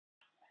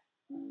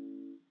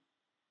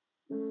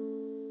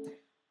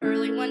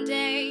Early one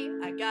day,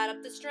 I got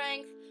up the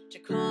strength to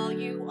call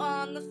you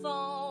on the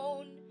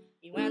phone.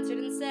 You answered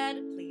and said,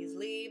 please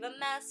leave a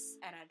mess,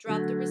 and I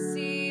dropped the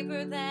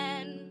receiver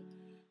then.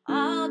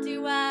 I'll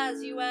do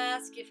as you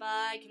ask if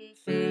I can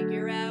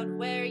figure out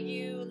where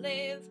you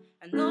live.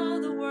 And though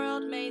the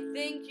world may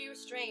think you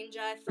strange,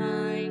 I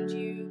find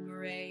you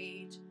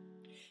great.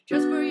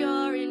 Just for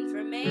your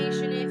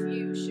information, if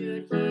you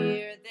should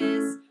hear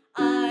this,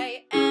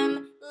 I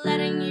am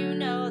letting you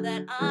know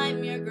that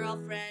I'm your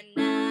girlfriend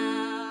now.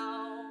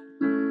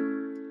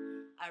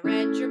 I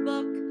read your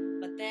book,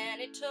 but then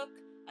it took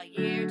a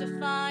year to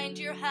find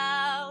your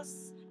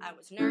house. I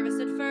was nervous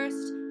at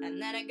first,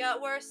 and then it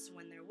got worse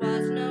when there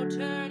was no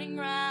turning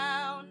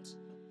round.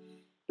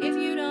 If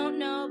you don't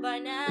know by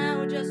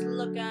now, just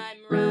look, I'm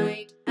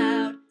right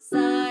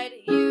outside.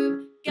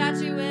 You've got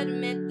to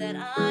admit that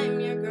I'm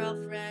your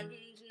girlfriend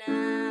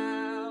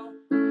now.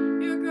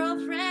 Your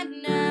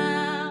girlfriend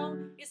now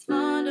is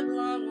fond of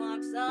long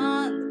walks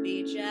on the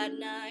beach at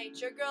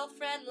night. Your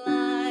girlfriend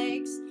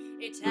likes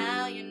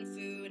Italian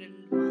food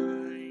and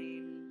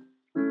wine.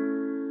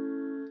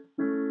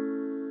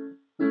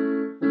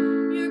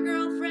 Your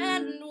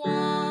girlfriend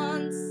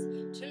wants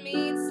to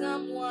meet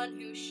someone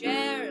who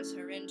shares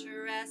her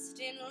interest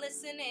in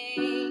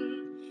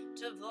listening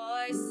to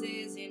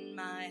voices in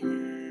my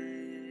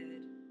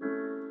head.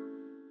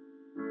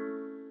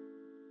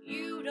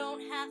 You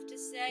don't have to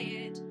say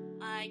it,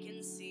 I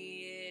can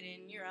see it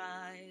in your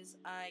eyes,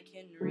 I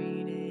can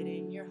read it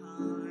in your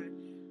heart,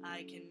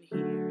 I can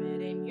hear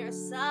it in your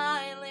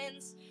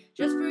silence.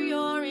 Just for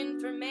your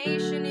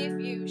information, if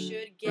you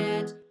should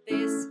get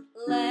this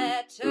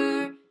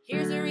letter,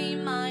 here's a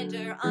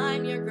reminder,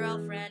 I'm your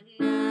girlfriend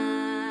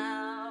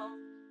now.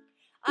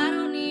 I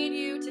don't need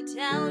you to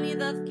tell me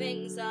the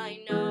things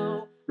I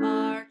know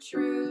are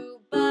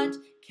true, but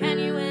can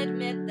you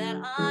admit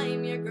that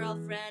I'm your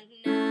girlfriend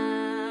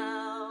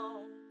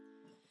now?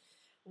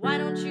 Why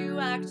don't you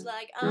act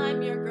like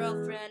I'm your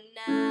girlfriend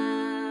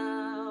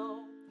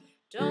now?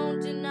 Don't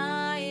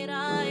deny it,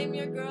 I'm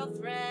your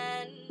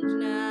girlfriend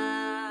now.